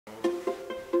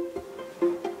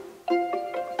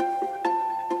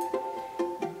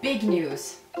big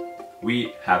news.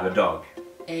 We have a dog.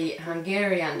 A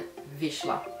Hungarian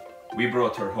Vizsla. We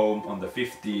brought her home on the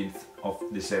 15th of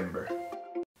December.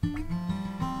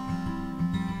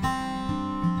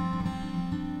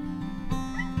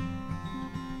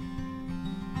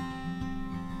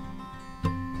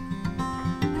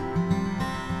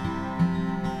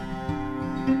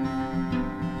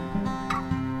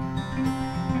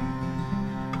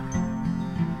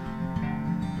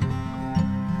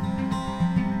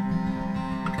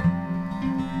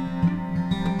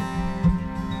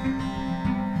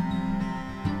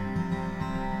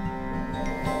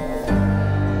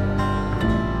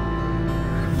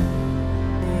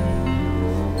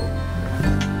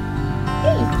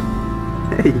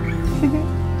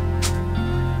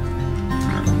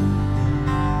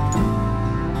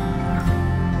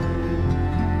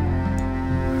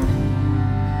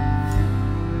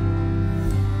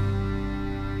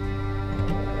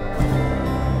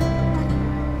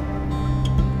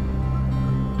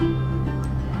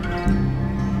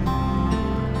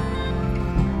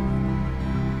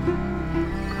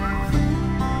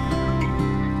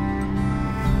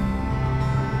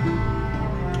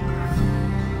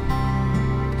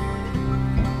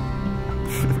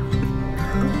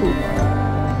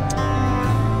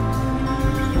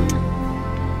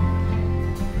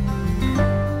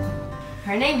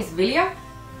 Her name is Vilja,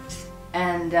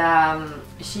 and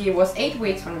she was 8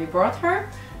 weeks when we brought her.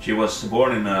 She was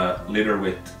born in a litter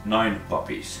with 9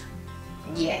 puppies.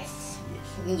 Yes.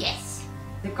 Yes.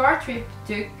 The car trip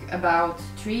took about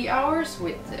 3 hours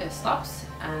with stops,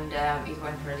 and it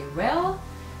went really well.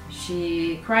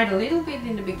 She cried a little bit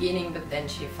in the beginning, but then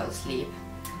she fell asleep.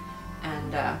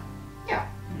 And yeah.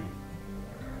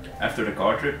 After the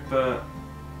car trip,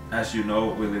 as you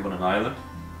know, we live on an island,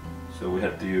 so we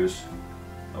had to use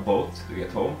a boat to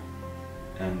get home,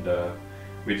 and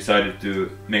we decided to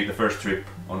make the first trip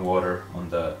on water on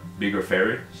the bigger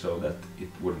ferry so that it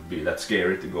wouldn't be that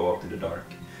scary to go out in the dark.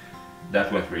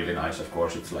 That went really nice, of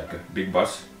course. It's like a big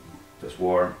bus. It was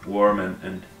warm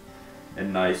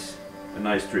and nice. A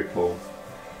nice trip home.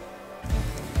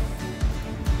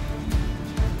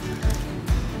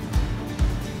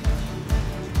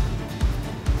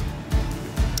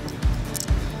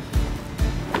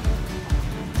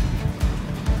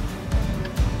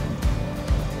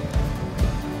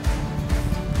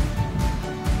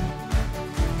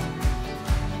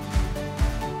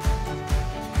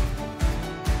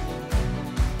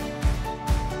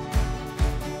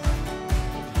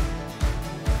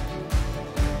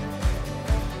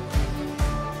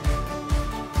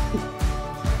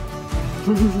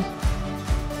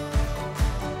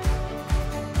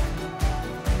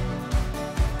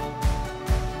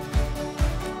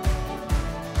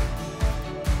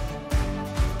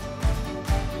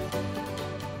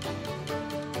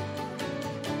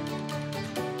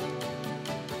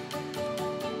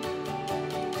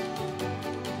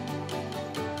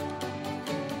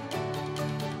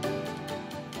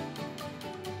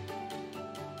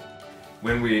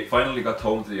 When we finally got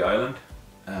home to the island,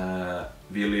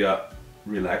 Vilja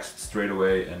relaxed straight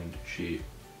away and she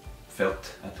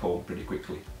felt at home pretty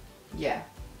quickly. Yeah.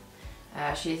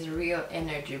 She's a real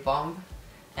energy bomb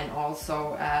and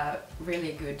also a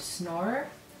really good snorer.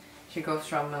 She goes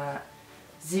from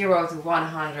 0 to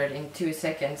 100 in 2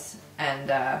 seconds, and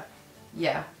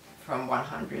yeah, from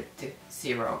 100 to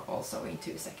 0 also in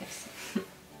 2 seconds.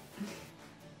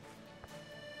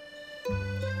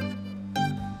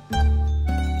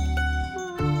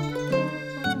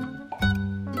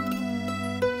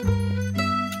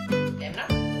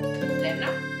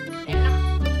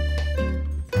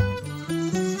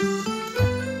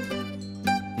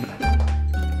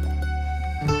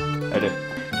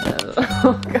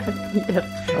 Oh God, yes.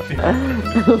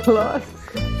 Lost.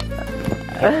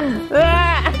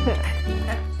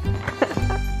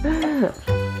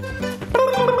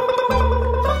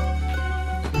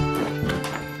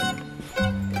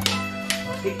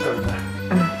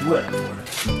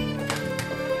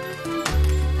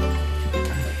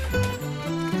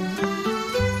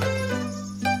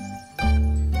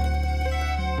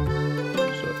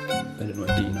 Så är det nog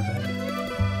dina färger.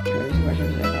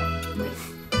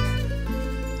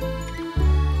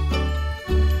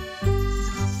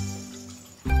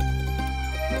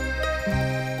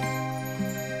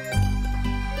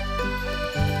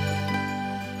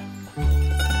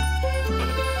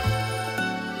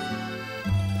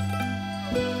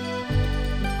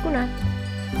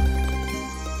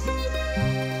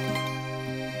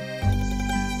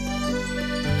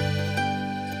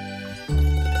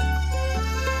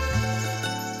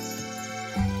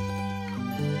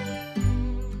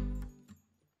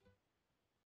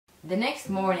 The next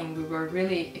morning we were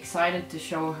really excited to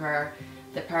show her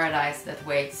the paradise that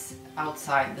waits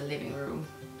outside the living room.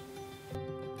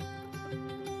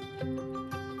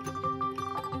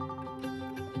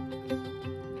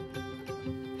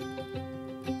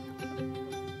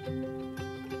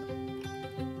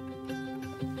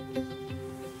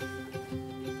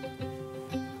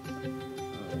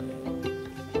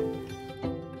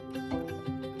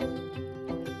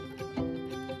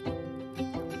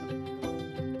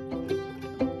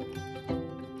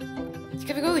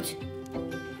 Ska vi gå ut?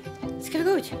 Ska vi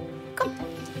gå ut? Kom!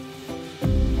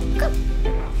 Kom!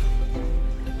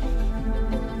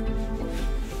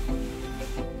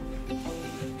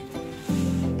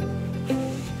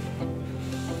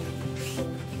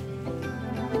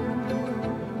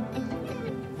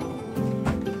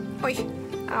 Oj!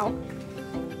 Au!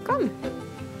 Kom!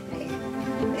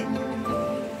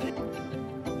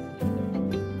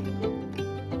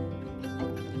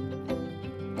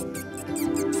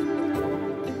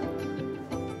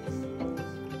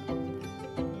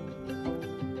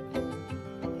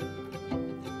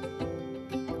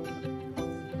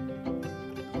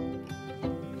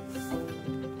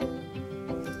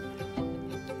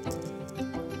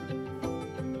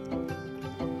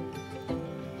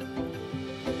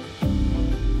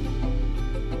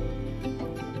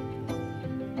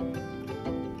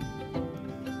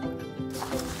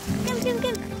 Kom,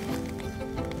 kom!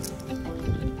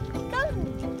 Kom!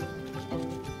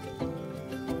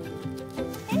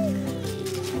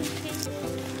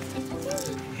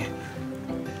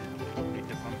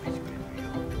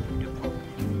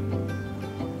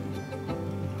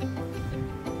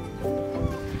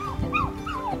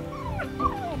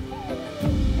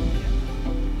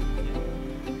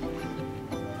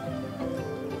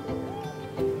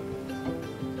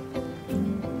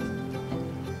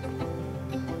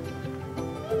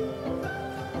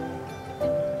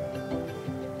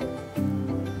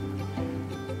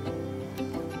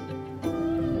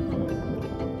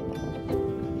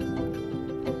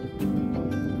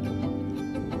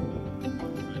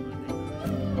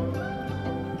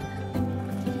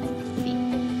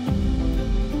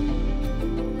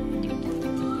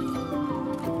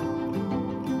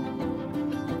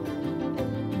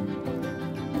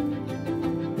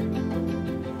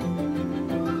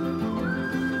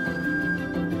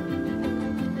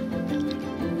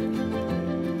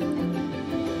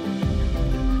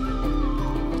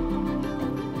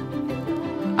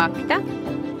 Akta.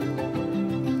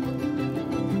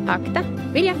 Akta.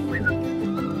 Vilja.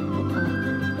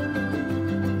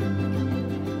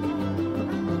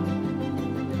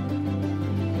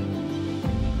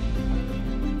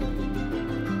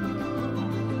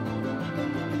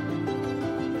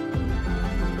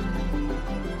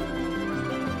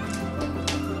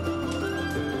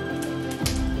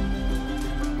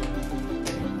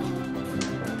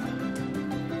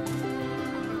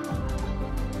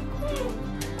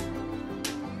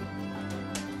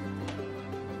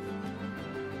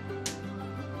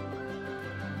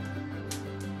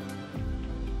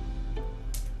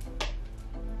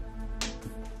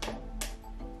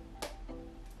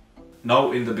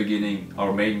 Now in the beginning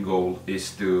our main goal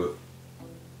is to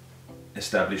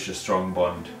establish a strong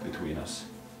bond between us,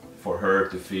 for her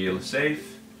to feel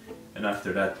safe, and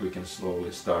after that we can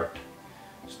slowly start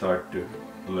to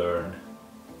learn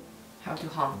How to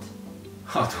hunt.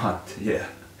 how to hunt, yeah.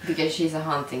 Because she's a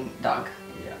hunting dog.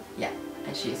 Yeah. Yeah,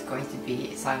 and she's going to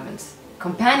be Simon's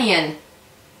companion.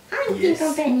 Hunting Yes.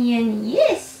 companion,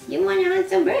 yes! You wanna hunt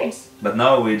some birds? But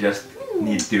now we just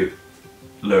need to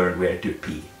learn where to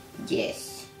pee.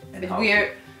 Yes. And But how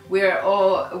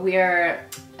we're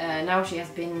now she has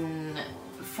been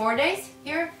 4 days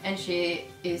here, and she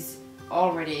is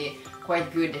already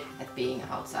quite good at being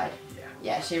outside. Yeah.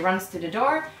 Yeah, she runs to the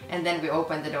door, and then we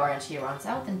open the door, and she runs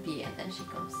out and pee, and then she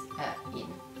comes in.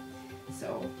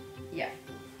 So, yeah,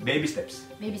 Baby steps.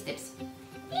 baby steps.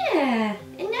 Yeah,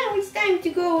 and now it's time to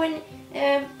go and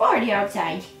party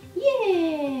outside.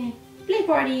 Yeah! Play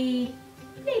party!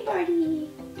 Play party!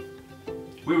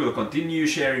 We will continue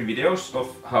sharing videos of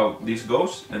how this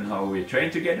goes and how we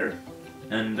train together,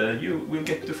 and you will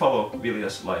get to follow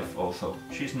Vilja's life also.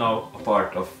 She's now a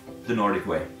part of the Nordic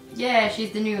way. Yeah,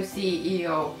 she's the new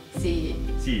CEO.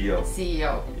 CEO.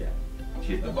 CEO. Yeah,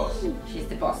 she's the boss. She's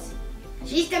the boss.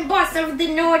 She's the boss of the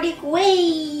Nordic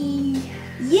way!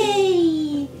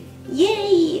 Yay!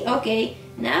 Yay! Okay,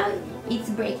 now it's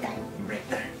break time. Break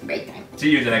there. Break time.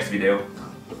 See you in the next video.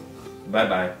 Bye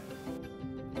bye.